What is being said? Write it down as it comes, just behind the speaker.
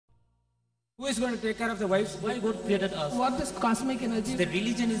Who is going to take care of the wives? Why God created us? What is cosmic energy? The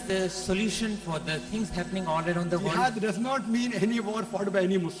religion is the solution for the things happening all around the world. Jihad does not mean any war fought by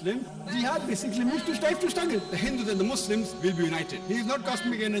any Muslim. Jihad basically means to strive to struggle. The Hindus and the Muslims will be united. He is not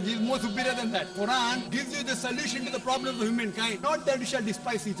cosmic energy, he is more superior than that. Quran gives you the solution to the problems of humankind. Not that we shall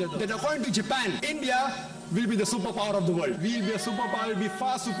despise each other. That according to Japan, India will be the superpower of the world. We will be a superpower, will be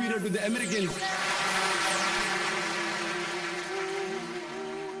far superior to the Americans.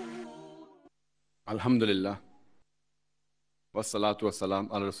 Alhamdulillah. Wassalatu wassalam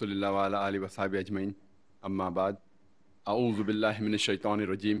ala rasulillah wa ala alihi wa sahbihi ajmain. Amma ba'd. A'udhu billahi minash shaitanir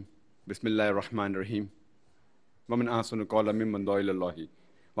rajim. Bismillahir rahmanir rahim. Wa min ahsanu qawlan mimman da'a ila Allahi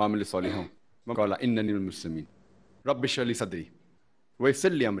wa amila salihan wa qala innani minal muslimin. Rabbi shrah li sadri wa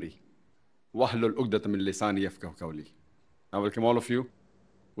yassir li amri wahlul 'uqdatam min lisani yafqahu qawli. I welcome all of you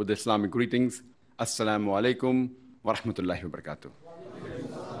with the Islamic greetings. Assalamu alaikum wa rahmatullahi wa barakatuh.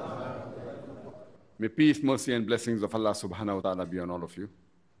 May peace, mercy and blessings of Allah subhanahu wa ta'ala be on all of you.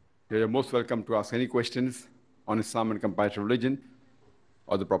 You are most welcome to ask any questions on Islam and comparative religion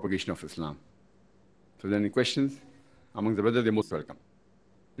or the propagation of Islam. So if there are any questions among the brothers, they are most welcome.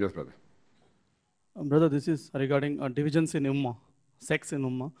 Yes, brother. Brother, this is regarding divisions in Ummmah, sects in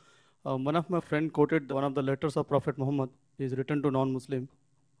Ummmah. One of my friend quoted one of the letters of Prophet Muhammad is written to non-Muslim,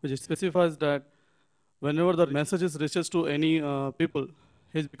 which specifies that whenever the message is reaches to any people,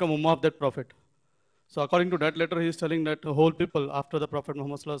 he's become Ummah of that Prophet. So according to that letter, he is telling that the whole people after the Prophet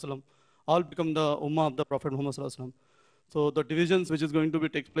Muhammad all become the Ummah of the Prophet Muhammad. So the divisions which is going to be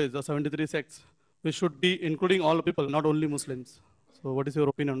take place, the 73 sects, which should be including all people, not only Muslims. So what is your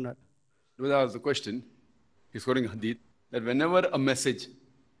opinion on that? That was the question. He's quoting hadith that whenever a message,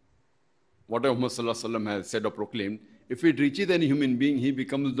 whatever Muhammad has said or proclaimed, if it reaches any human being, he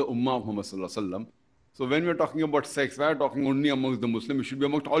becomes the Ummah of Muhammad. So when we're talking about sects, we're talking only amongst the Muslims, it should be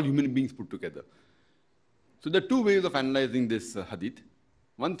amongst all human beings put together. So there are two ways of analyzing this hadith.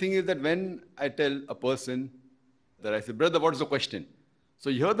 One thing is that when I tell a person that I say, brother, what is the question?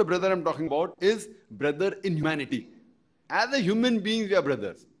 So here the brother I'm talking about is brother in humanity. As a human being, we are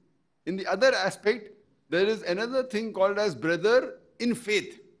brothers. In the other aspect, there is another thing called as brother in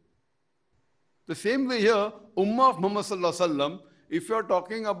faith. The same way here, Ummah of Muhammad if you are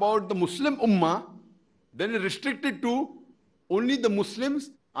talking about the Muslim Ummah, then it's restricted to only the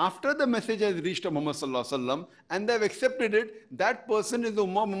Muslims. After the message has reached Muhammad and they have accepted it, that person is the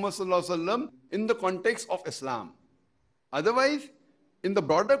Ummah of Muhammad in the context of Islam. Otherwise, in the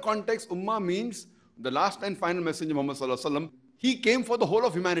broader context, Ummah means the last and final messenger Muhammad he came for the whole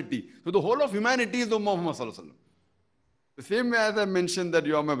of humanity. So the whole of humanity is the Ummah of Muhammad. The same way as I mentioned that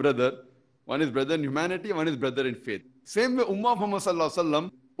you are my brother, one is brother in humanity, one is brother in faith. Same way Ummah of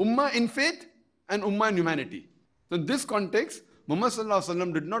Muhammad Ummah in faith and Ummah in humanity. So in this context,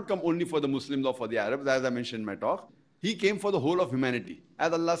 Muhammad did not come only for the Muslims or for the Arabs, as I mentioned in my talk. He came for the whole of humanity.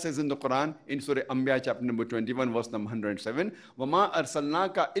 As Allah says in the Quran, in Surah Anbiya chapter number 21, verse number 107, وَمَا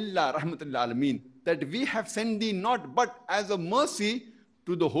أَرْسَلْنَاكَ إِلَّا رَحْمَةً لِلْعَالَمِينَ, that we have sent thee not but as a mercy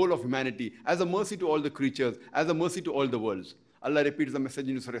to the whole of humanity, as a mercy to all the creatures, as a mercy to all the worlds. Allah repeats the message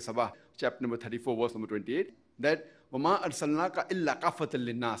in Surah Sabah, chapter number 34, verse number 28, that وَمَا أَرْسَلْنَاكَ إِلَّا كَافَةً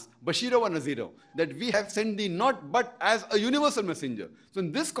لِلنَّاسِ بَشِيرًا وَنَذِيرًا, that we have sent thee not but as a universal messenger. So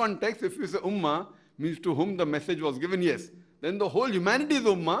in this context, if you say Ummah means to whom the message was given, yes, then the whole humanity is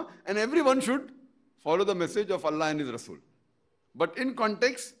Ummah and everyone should follow the message of Allah and His Rasul. But in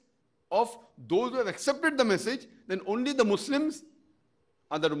context of those who have accepted the message, then only the Muslims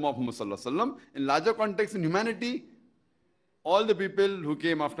are the Ummah of Muhammad. In larger context, in humanity, all the people who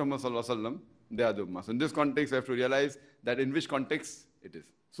came after Muhammad, they are the Ummah. So in this context, we have to realize that in which context it is.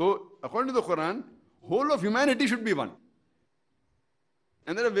 So according to the Quran, whole of humanity should be one.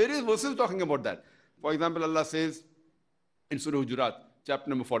 And there are various verses talking about that. For example, Allah says in Surah Hujurat, chapter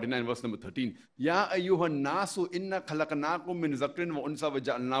number 49, verse number 13, Ya ayyuhan nasu inna khalaqnakum min zakrin wa unsa wa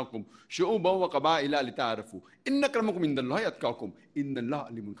ja'alnakum shu'uban wa qaba'ila lita'arafu inna akramakum indallahi atqakum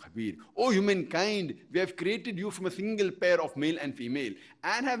innallaha alimun khabir. O humankind, we have created you from a single pair of male and female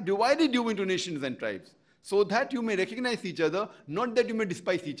and have divided you into nations and tribes, so that you may recognize each other, not that you may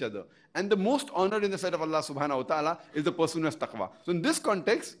despise each other. And the most honored in the sight of Allah subhanahu wa ta'ala is the person who has taqwa. So in this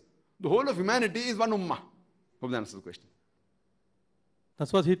context, the whole of humanity is one ummah. Hope that answers the question.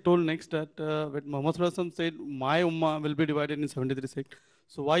 That's what he told next, that when Muhammad said, my ummah will be divided in 73 sects.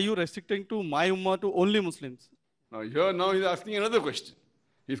 So why are you restricting to my ummah to only Muslims? Now he's asking another question.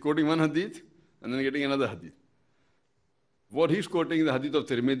 He's quoting one hadith and then getting another hadith. What he's quoting is the hadith of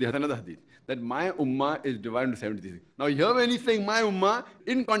Tirmidhi, another hadith, that my ummah is divided into 73. Now here when he's saying my ummah,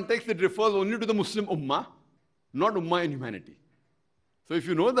 in context it refers only to the Muslim ummah, not ummah in humanity. So if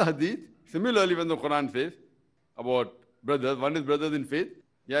you know the hadith, similarly when the Quran says about brothers, one is brothers in faith,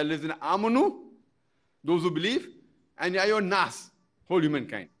 ya listen amanu, those who believe, and ya your nas, whole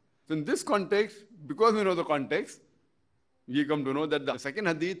humankind. So in this context, because we know the context, we come to know that the second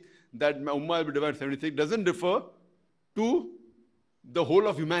hadith, that my ummah will be divided 76, doesn't refer to the whole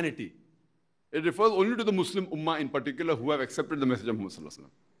of humanity. It refers only to the Muslim ummah in particular who have accepted the message of Muhammad sallallahu alaihi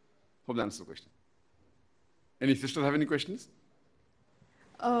wasallam. Hope that answers the question. Any sisters have any questions?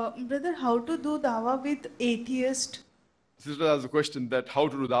 Brother, how to do dawah with atheist? Sister has a question that how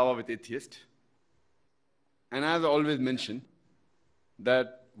to do dawah with atheist. And as I always mention,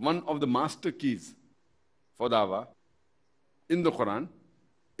 that one of the master keys for dawah in the Quran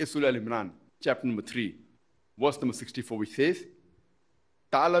is Surah Al-Imran, chapter number 3, verse number 64, which says,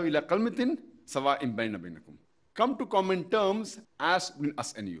 Ta'alaw ila kalmatin sawa'in bayna bainakum. Come to common terms as between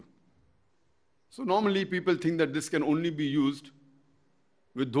us and you. So normally people think that this can only be used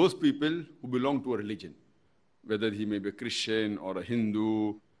with those people who belong to a religion, whether he may be a Christian or a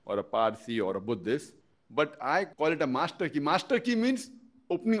Hindu or a Parsi or a Buddhist. But I call it a master key. Master key means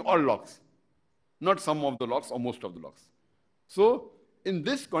opening all locks, not some of the locks or most of the locks. So in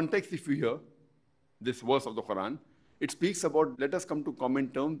this context, if you hear this verse of the Quran, it speaks about let us come to common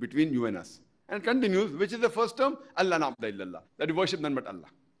terms between you and us. And continues, which is the first term? Allah na'budu illallah, that we worship none but Allah.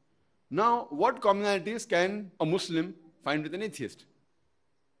 Now, what commonalities can a Muslim find with an atheist?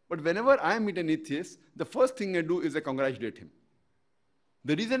 But whenever I meet an atheist, the first thing I do is I congratulate him.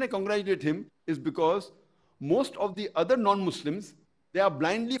 The reason I congratulate him is because most of the other non-Muslims, they are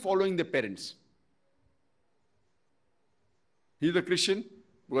blindly following their parents. He's a Christian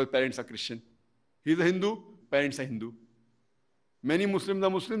because parents are Christian. He's a Hindu, parents are Hindu. Many Muslims are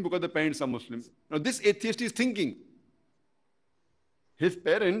Muslim because the parents are Muslims. Now this atheist is thinking, his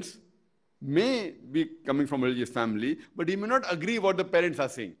parents may be coming from a religious family, but he may not agree what the parents are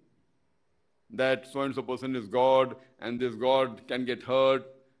saying. That so-and-so person is God, and this God can get hurt,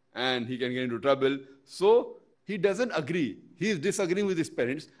 and he can get into trouble. So he doesn't agree. He is disagreeing with his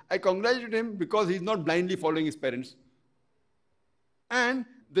parents. I congratulate him because he's not blindly following his parents. And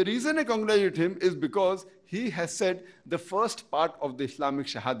the reason I congratulate him is because he has said the first part of the Islamic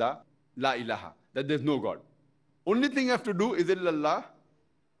Shahada, La ilaha, that there's no God. Only thing I have to do is illallah,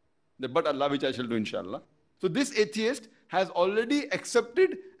 but Allah, which I shall do inshallah. So this atheist has already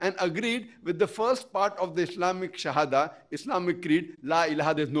accepted and agreed with the first part of the Islamic Shahada, Islamic creed, La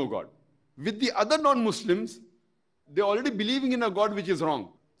ilaha, there's no God. With the other non-Muslims, they're already believing in a God which is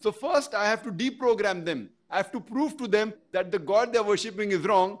wrong. So first I have to deprogram them. I have to prove to them that the God they're worshipping is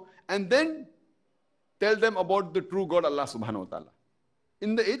wrong, and then tell them about the true God, Allah subhanahu wa ta'ala.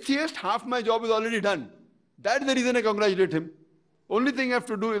 In the atheist, half my job is already done. That's the reason I congratulate him. Only thing I have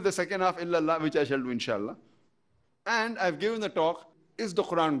to do is the second half, illallah, which I shall do inshallah. And I've given the talk, is the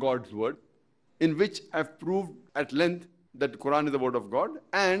Quran God's word, in which I've proved at length that the Quran is the word of God,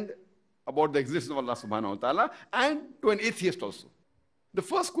 and about the existence of Allah subhanahu wa ta'ala, and to an atheist also. The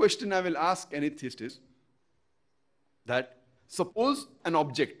first question I will ask an atheist is that suppose an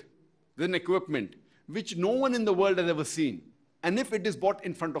object, an equipment, which no one in the world has ever seen, and if it is brought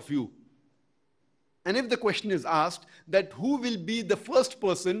in front of you, and if the question is asked that who will be the first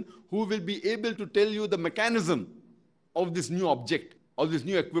person who will be able to tell you the mechanism of this new object, of this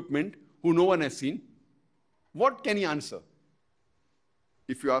new equipment, who no one has seen, what can he answer?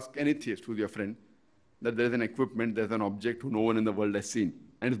 If you ask an atheist who's your friend, that there is an equipment, there's an object who no one in the world has seen,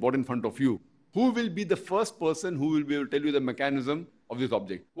 and it's brought in front of you, who will be the first person who will be able to tell you the mechanism of this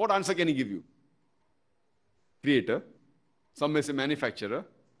object? What answer can he give you? Creator. Some may say manufacturer.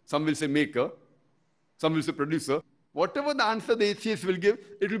 Some will say maker. Some will say producer. Whatever the answer the atheist will give,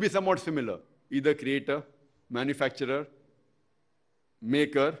 it will be somewhat similar. Either creator, manufacturer,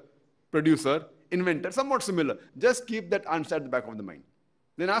 maker, producer, inventor, somewhat similar. Just keep that answer at the back of the mind.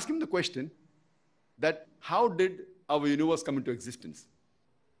 Then ask him the question that how did our universe come into existence?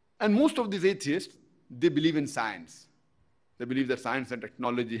 And most of these atheists, they believe in science. They believe that science and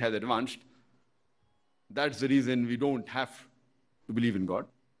technology has advanced. That's the reason we don't have to believe in God.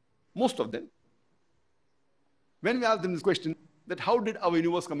 Most of them. When we ask them this question, that how did our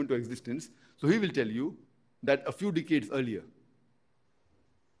universe come into existence? So he will tell you that a few decades earlier,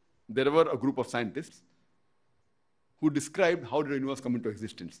 there were a group of scientists who described how did the universe come into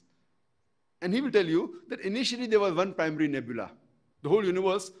existence. And he will tell you that initially there was one primary nebula. The whole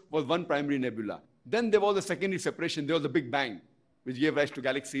universe was one primary nebula. Then there was a secondary separation. There was a Big Bang, which gave rise to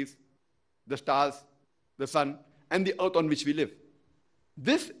galaxies, the stars, the sun, and the earth on which we live.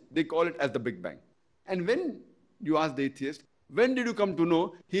 This, they call it as the Big Bang. And when you ask the atheist, when did you come to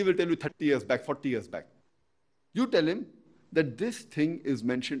know? He will tell you 30 years back, 40 years back. You tell him that this thing is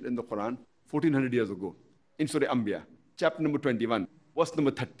mentioned in the Quran 1400 years ago in Surah Anbiya, chapter number 21, verse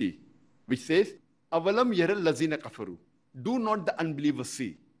number 30, which says, Avalam yaral lazina kafaru. Do not the unbelievers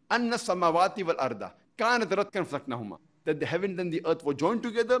see? Anna samawati wal arda. Kanat ratkan fasaknahuma. That the heavens and the earth were joined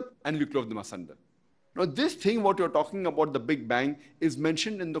together and we clove them asunder. Now this thing, what you're talking about, the Big Bang, is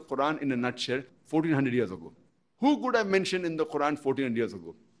mentioned in the Quran in a nutshell 1400 years ago. Who could have mentioned in the Quran 1400 years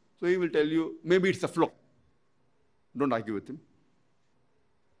ago? So he will tell you, maybe it's a fluke. Don't argue with him.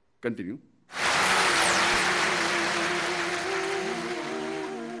 Continue.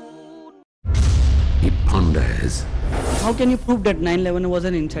 He ponders. How can you prove that 9/11 was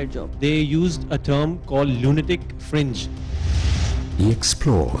an inside job? They used a term called lunatic fringe. He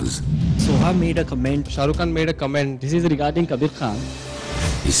explores. Soha made a comment. Shah Rukh Khan made a comment. This is regarding Kabir Khan.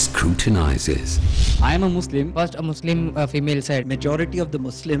 He scrutinizes. I am a Muslim. First, a Muslim female said, Majority of the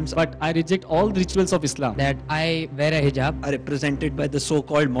Muslims but I reject all the rituals of Islam. That I wear a hijab. are represented by the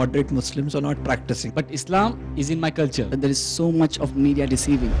so-called moderate Muslims who are not practicing. But Islam is in my culture. But there is so much of media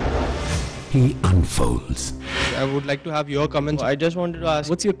deceiving. He unfolds. I would like to have your comments. I just wanted to ask,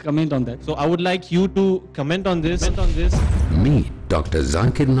 What's your comment on that? so I would like you to comment on this. Meet Dr.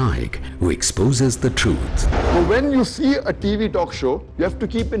 Zakir Naik, who exposes the truth. So when you see a TV talk show, you have to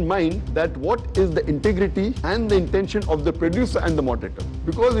keep in mind that what is the integrity and the intention of the producer and the moderator.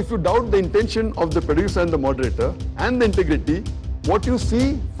 Because if you doubt the intention of the producer and the moderator and the integrity, what you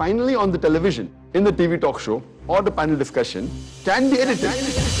see finally on the television, in the TV talk show or the panel discussion can be edited.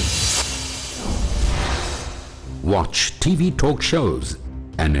 Watch TV talk shows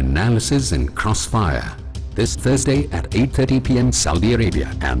and analysis in Crossfire this Thursday at 8:30 p.m. Saudi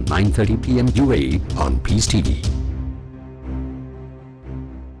Arabia and 9:30 p.m. UAE on Peace TV.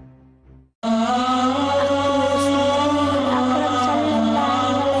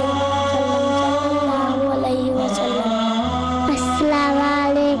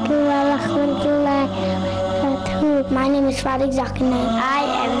 My name is Zakir Naik. I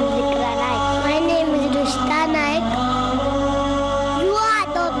am Zakir Naik. My name is Rushta Naik. You are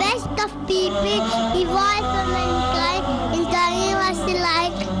the best of people, evolved for mankind, in telling what they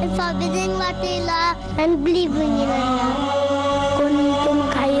like, and forbidding what they love, and believing in Allah. كنتم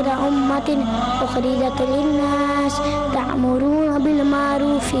خير أمة أخرجت للناس تأمرون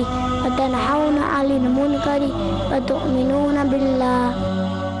بالمعروف وتنهون عن المنكر وتؤمنون بالله.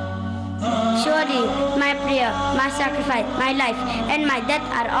 Surely my prayer, my sacrifice, my life and my death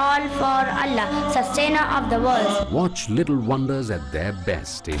are all for Allah, sustainer of the world. Watch Little Wonders at their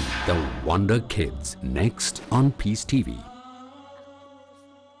best in The Wonder Kids, next on Peace TV.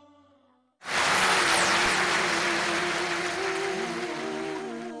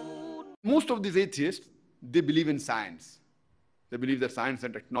 Most of these atheists, they believe in science. They believe that science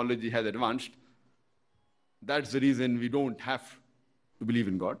and technology has advanced. That's the reason we don't have to believe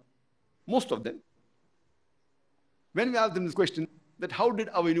in God. Most of them. When we ask them this question, that how did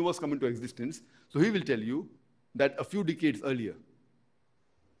our universe come into existence? So he will tell you that a few decades earlier,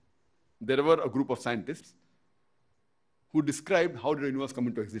 there were a group of scientists who described how did the universe come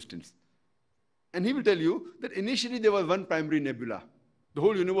into existence. And he will tell you that initially there was one primary nebula. The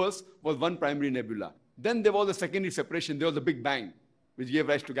whole universe was one primary nebula. Then there was a secondary separation. There was a Big Bang, which gave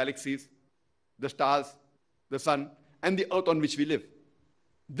rise to galaxies, the stars, the sun, and the earth on which we live.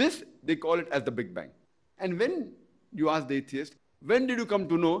 This, they call it as the Big Bang. And when you ask the atheist, when did you come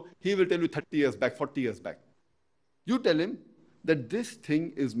to know? He will tell you 30 years back, 40 years back. You tell him that this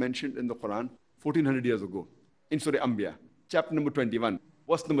thing is mentioned in the Quran 1400 years ago, in Surah Anbiya, chapter number 21,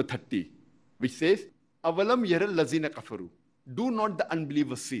 verse number 30, which says, Avalam yaral lazina kafaru. Do not the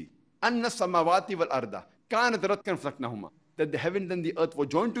unbelievers see? Anna samawati wal arda. Kanat ratkan fasaknahuma. That the heavens and the earth were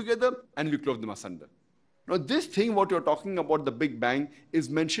joined together and we clove them asunder. Now this thing, what you're talking about, the Big Bang, is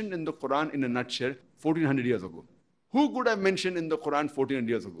mentioned in the Quran in a nutshell 1400 years ago. Who could have mentioned in the Quran 1400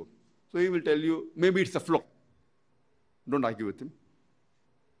 years ago? So he will tell you, maybe it's a fluke. Don't argue with him.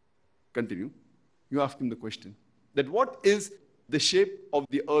 Continue. You ask him the question, that what is the shape of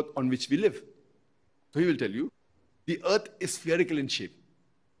the earth on which we live? So he will tell you, the earth is spherical in shape.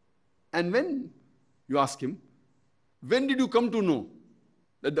 And when you ask him, when did you come to know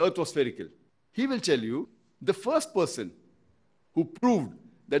that the earth was spherical? He will tell you, the first person who proved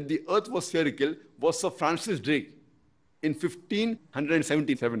that the earth was spherical was Sir Francis Drake in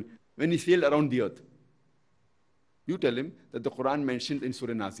 1577 when he sailed around the earth. You tell him that the Quran mentions in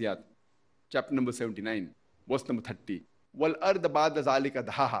Surah Naziyat, chapter number 79, verse number 30, Wal arda ba'da zalika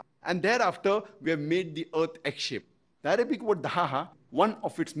dahaha. And thereafter we have made the earth egg-shaped. The Arabic word dahaha, one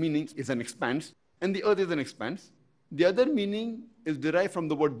of its meanings is an expanse, and the earth is an expanse. The other meaning is derived from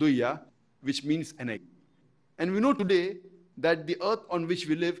the word duya, which means an egg. And we know today that the earth on which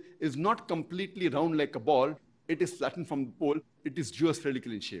we live is not completely round like a ball, it is flattened from the pole, it is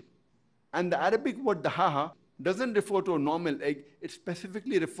geospherical in shape. And the Arabic word dahaha doesn't refer to a normal egg, it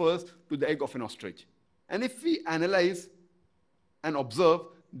specifically refers to the egg of an ostrich. And if we analyze and observe,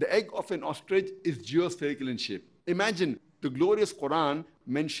 the egg of an ostrich is geospherical in shape. Imagine the glorious Quran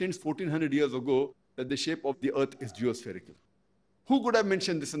mentions 1400 years ago that the shape of the earth is geospherical. Who could have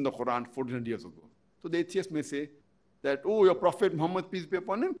mentioned this in the Quran 1400 years ago? So the atheist may say that, oh, your Prophet Muhammad, peace be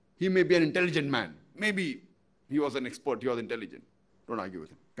upon him, he may be an intelligent man. Maybe he was an expert, he was intelligent. Don't argue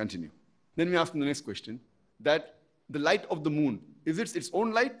with him. Continue. Then we ask him the next question, that the light of the moon, is it its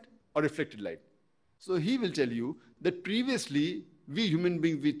own light or reflected light? So he will tell you that previously, we human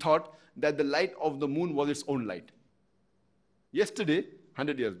beings, we thought that the light of the moon was its own light. Yesterday,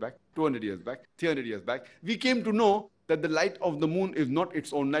 100 years back, 200 years back, 300 years back, we came to know that the light of the moon is not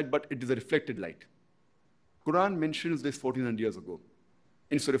its own light, but it is a reflected light. Quran mentions this 1400 years ago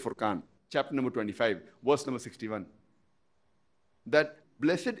in Surah Furqan, chapter number 25, verse number 61, that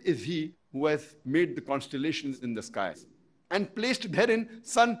blessed is he who has made the constellations in the skies and placed therein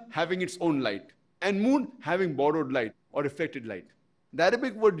sun having its own light and moon having borrowed light or reflected light. The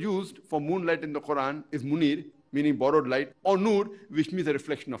Arabic word used for moonlight in the Quran is munir, meaning borrowed light, or nur, which means a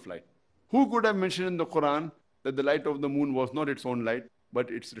reflection of light. Who could have mentioned in the Quran that the light of the moon was not its own light, but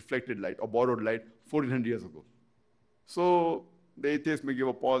its reflected light or borrowed light 1400 years ago? So the atheist may give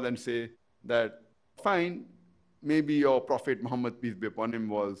a pause and say that, fine, maybe your Prophet Muhammad, peace be upon him,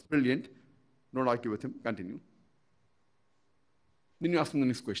 was brilliant. Don't argue with him. Continue. Then you ask him the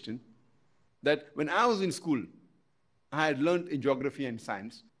next question, that when I was in school, I had learned in geography and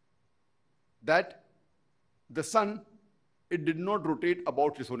science that the sun, it did not rotate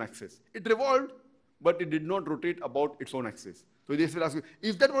about its own axis. It revolved, but it did not rotate about its own axis. So they will ask you,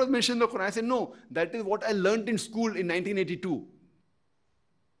 is that what was mentioned in the Quran? I said, no, that is what I learned in school in 1982.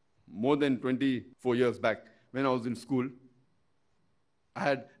 More than 24 years back, when I was in school, I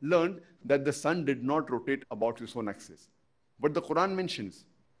had learned that the sun did not rotate about its own axis. But the Quran mentions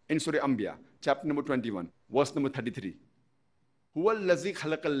in Surah Anbiya, chapter number 21, verse number 33, Huwa allazi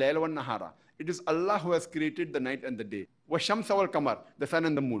khalaqa al-layla wan-nahara. It is Allah who has created the night and the day. Wa-shamsa wal-qamar, the sun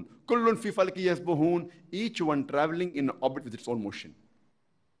and the moon. Kullun fi falki yasbahun, each one traveling in orbit with its own motion.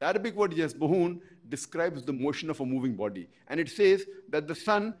 The Arabic word yasbahun describes the motion of a moving body. And it says that the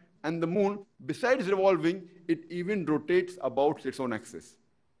sun and the moon, besides revolving, it even rotates about its own axis,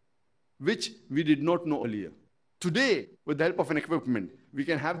 which we did not know earlier. Today, with the help of an equipment, we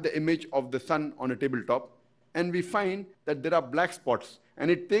can have the image of the sun on a tabletop, and we find that there are black spots,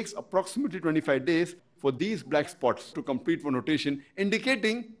 and it takes approximately 25 days for these black spots to complete one rotation,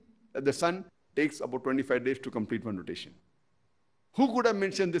 indicating that the sun takes about 25 days to complete one rotation. Who could have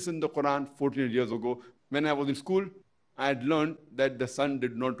mentioned this in the Quran 14 years ago? When I was in school, I had learned that the sun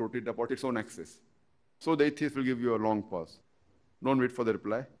did not rotate about its own axis. So the atheist will give you a long pause. Don't wait for the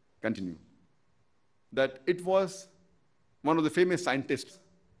reply. Continue. That it was one of the famous scientists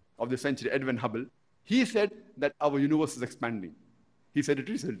of the century, Edwin Hubble. He said that our universe is expanding. He said it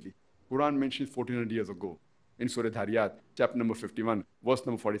recently. Quran mentions 1400 years ago in Surah Dhariyat, chapter number 51, verse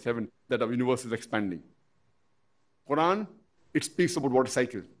number 47, that our universe is expanding. Quran, it speaks about water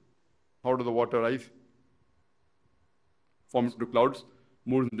cycle. How does the water rise? Forms into clouds,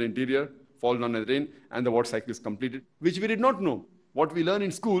 moves into the interior, falls down as rain, and the water cycle is completed, which we did not know. What we learn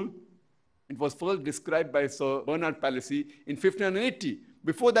in school, it was first described by Sir Bernard Palissy in 1580.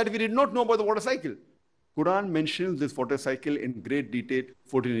 Before that, we did not know about the water cycle. Quran mentions this water cycle in great detail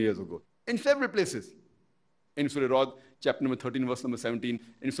 14 years ago, in several places. In Surah Ra'd, chapter number 13, verse number 17.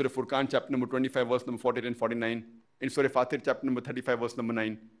 In Surah Furqan, chapter number 25, verse number 48 and 49. In Surah Fatir, chapter number 35, verse number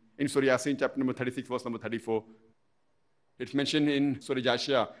 9. In Surah Yasin, chapter number 36, verse number 34. It's mentioned in Surah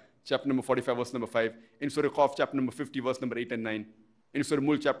Jashia, chapter number 45, verse number 5. In Surah Qaf, chapter number 50, verse number 8 and 9. In Surah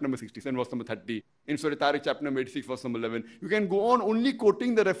Mulk, chapter number 67, verse number 30. In Surah Tariq, chapter number 86, verse number 11. You can go on only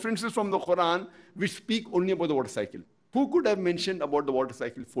quoting the references from the Quran which speak only about the water cycle. Who could have mentioned about the water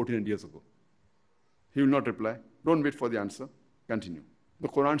cycle 1400 years ago? He will not reply. Don't wait for the answer. Continue. The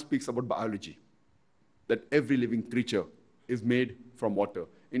Quran speaks about biology, that every living creature is made from water.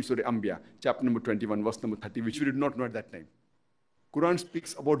 In Surah Anbiya, chapter number 21, verse number 30, which we did not know at that time. Quran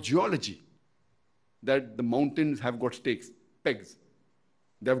speaks about geology, that the mountains have got stakes, pegs.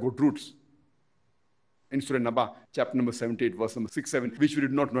 They have got roots. In Surah Naba, chapter number 78, verse number 6, 7, which we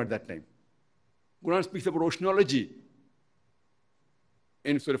did not know at that time. Quran speaks about oceanology.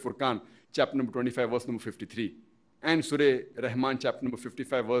 In Surah Furqan, chapter number 25, verse number 53. And Surah Rahman, chapter number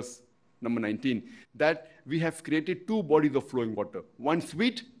 55, verse number 19. That we have created two bodies of flowing water. One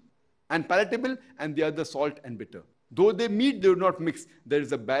sweet and palatable, and the other salt and bitter. Though they meet, they do not mix. There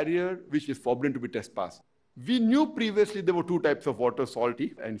is a barrier which is forbidden to be trespassed. We knew previously there were two types of water,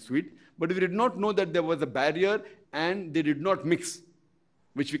 salty and sweet, but we did not know that there was a barrier and they did not mix,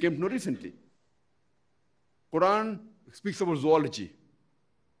 which we came to know recently. Quran speaks about zoology.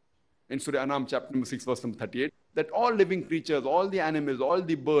 In Surah Anam, chapter number 6, verse number 38, that all living creatures, all the animals, all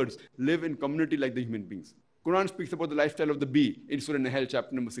the birds live in community like the human beings. Quran speaks about the lifestyle of the bee in Surah Nahl,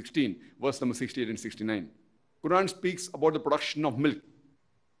 chapter number 16, verse number 68 and 69. Quran speaks about the production of milk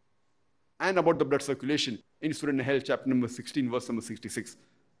and about the blood circulation in Surah Nahl, chapter number 16, verse number 66.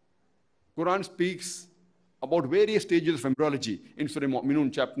 Quran speaks about various stages of embryology in Surah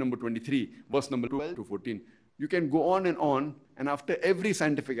Mu'minun, chapter number 23, verse number 12 to 14. You can go on, and after every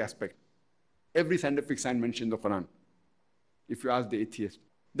scientific aspect, every scientific sign mentioned in the Quran, if you ask the atheist,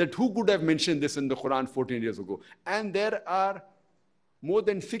 that who could have mentioned this in the Quran 14 years ago? And there are more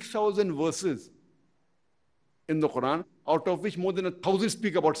than 6,000 verses in the Quran, out of which more than 1,000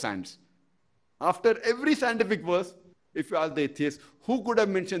 speak about science. After every scientific verse, if you ask the atheist, who could have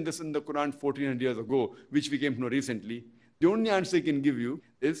mentioned this in the Quran 1400 years ago, which we came to know recently? The only answer he can give you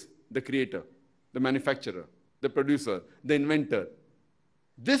is the creator, the manufacturer, the producer, the inventor.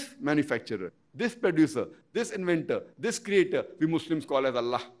 This manufacturer, this producer, this inventor, this creator, we Muslims call as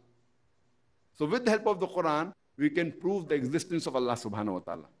Allah. So with the help of the Quran, we can prove the existence of Allah subhanahu wa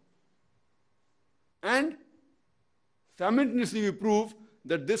ta'ala. And simultaneously we prove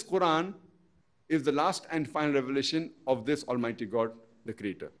that this Quran is the last and final revelation of this Almighty God, the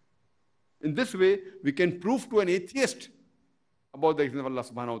Creator. In this way, we can prove to an atheist about the existence of Allah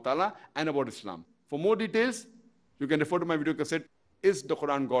subhanahu wa ta'ala and about Islam. For more details, you can refer to my video cassette, Is the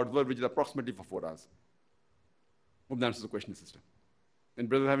Quran God's Word, which is approximately for 4 hours. Hope that answers the question, sister. And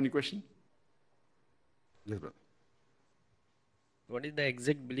brothers have any question? Yes, brother. What is the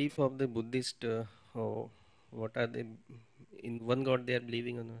exact belief of the Buddhist? What are they, in one God they are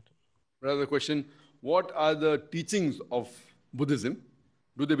believing or not? Brother, the question, what are the teachings of Buddhism?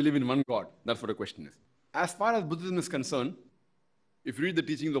 Do they believe in one God? That's what the question is. As far as Buddhism is concerned, if you read the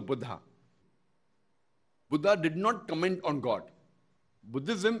teachings of Buddha, Buddha did not comment on God.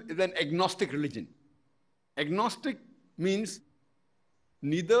 Buddhism is an agnostic religion. Agnostic means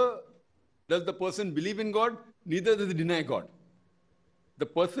neither does the person believe in God, neither does he deny God. The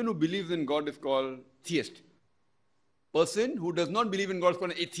person who believes in God is called theist. Person who does not believe in God is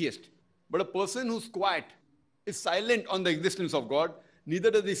called an atheist. But a person who's quiet, is silent on the existence of God,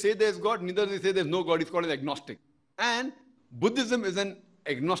 neither does he say there's God, neither does he say there's no God, he's called an agnostic. And Buddhism is an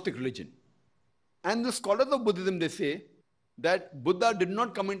agnostic religion. And the scholars of Buddhism, they say that Buddha did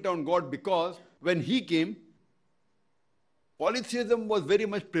not comment on God because when he came, polytheism was very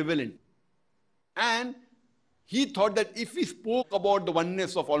much prevalent. And he thought that if he spoke about the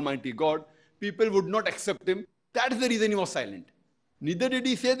oneness of Almighty God, people would not accept him. That is the reason he was silent. Neither did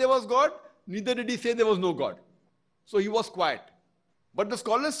he say there was God, neither did he say there was no God. So he was quiet. But the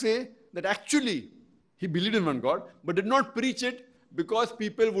scholars say that actually he believed in one God, but did not preach it because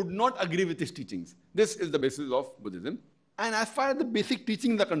people would not agree with his teachings. This is the basis of Buddhism. And as far as the basic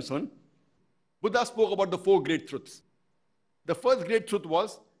teachings are concerned, Buddha spoke about the 4 great truths. The first great truth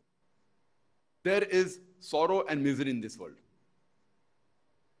was, there is sorrow and misery in this world.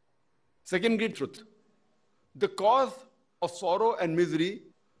 Second great truth, the cause of sorrow and misery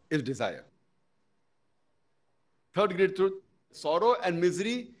is desire. Third great truth, sorrow and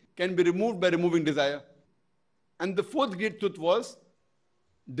misery can be removed by removing desire. And the fourth great truth was,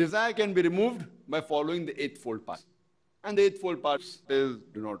 desire can be removed by following the eightfold path. And the eightfold path is,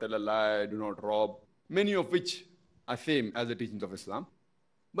 do not tell a lie, do not rob, many of which are same as the teachings of Islam.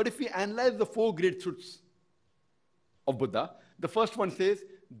 But if we analyze the 4 great truths of Buddha, the first one says,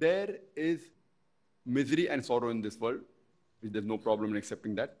 there is misery and sorrow in this world. There's no problem in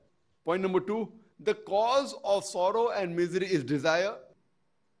accepting that. Point number 2, the cause of sorrow and misery is desire.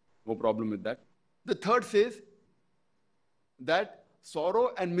 No problem with that. The third says that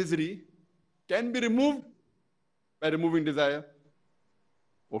sorrow and misery can be removed by removing desire.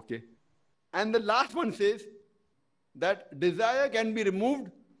 Okay. And the last one says that desire can be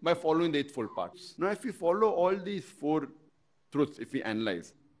removed by following the eightfold paths. Now, if we follow all these 4 truths, if we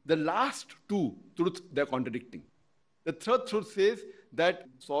analyze, the last 2 truths, they're contradicting. The third truth says that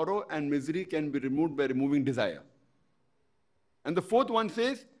sorrow and misery can be removed by removing desire. And the fourth one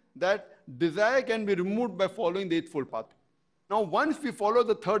says that desire can be removed by following the eightfold path. Now, once we follow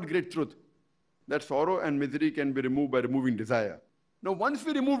the third great truth, that sorrow and misery can be removed by removing desire. Now, once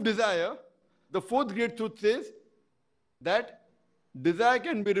we remove desire, the fourth great truth says that desire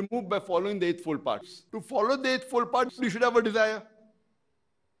can be removed by following the eightfold paths. To follow the eightfold paths, you should have a desire.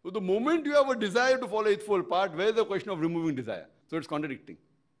 So the moment you have a desire to follow eightfold path, where is the question of removing desire? So it's contradicting.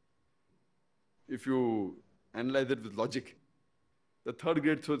 If you analyze it with logic, the third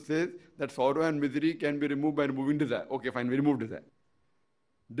great truth says that sorrow and misery can be removed by removing desire. Okay, fine, we remove desire.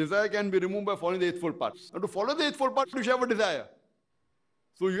 Desire can be removed by following the eightfold paths. And to follow the eightfold path, you should have a desire.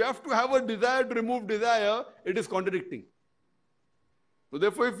 So you have to have a desire to remove desire, it is contradicting. So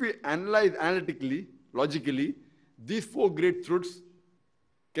therefore, if we analyze analytically, logically, these four great truths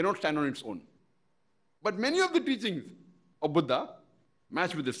cannot stand on its own. But many of the teachings of Buddha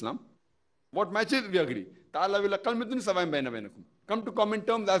match with Islam. What matches, we agree. Come to common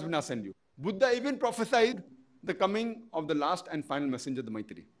terms as we send you. Buddha even prophesied the coming of the last and final messenger, the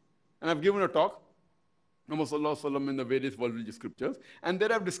Maitri. And I've given a talk, Muhammad Sallallahu Alaihi Wasallam, in the various world religious scriptures. And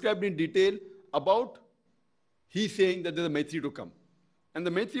there I've described in detail about he saying that there's a Maitri to come. And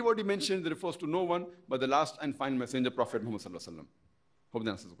the Maitri, what he mentions, refers to no one but the last and final messenger, Prophet Muhammad Sallallahu Alaihi Wasallam. Hope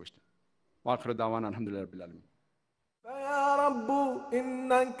that answers the question. Wa akhiru da'wana alhamdulillahi rabbil alamin. فيا رب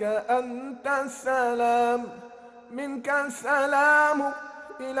إنك أنت السلام منك السلام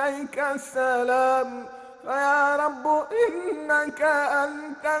إليك السلام فيا رب إنك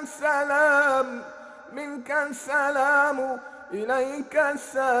أنت السلام منك السلام إليك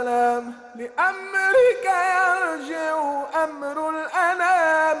السلام لأمرك يرجع أمر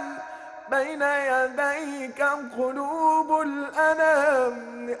الأنام بين يديك قلوب الأنام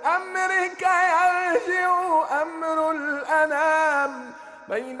لأمرك يرجع أمر الأنام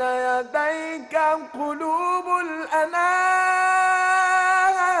بين يديك قلوب الأنام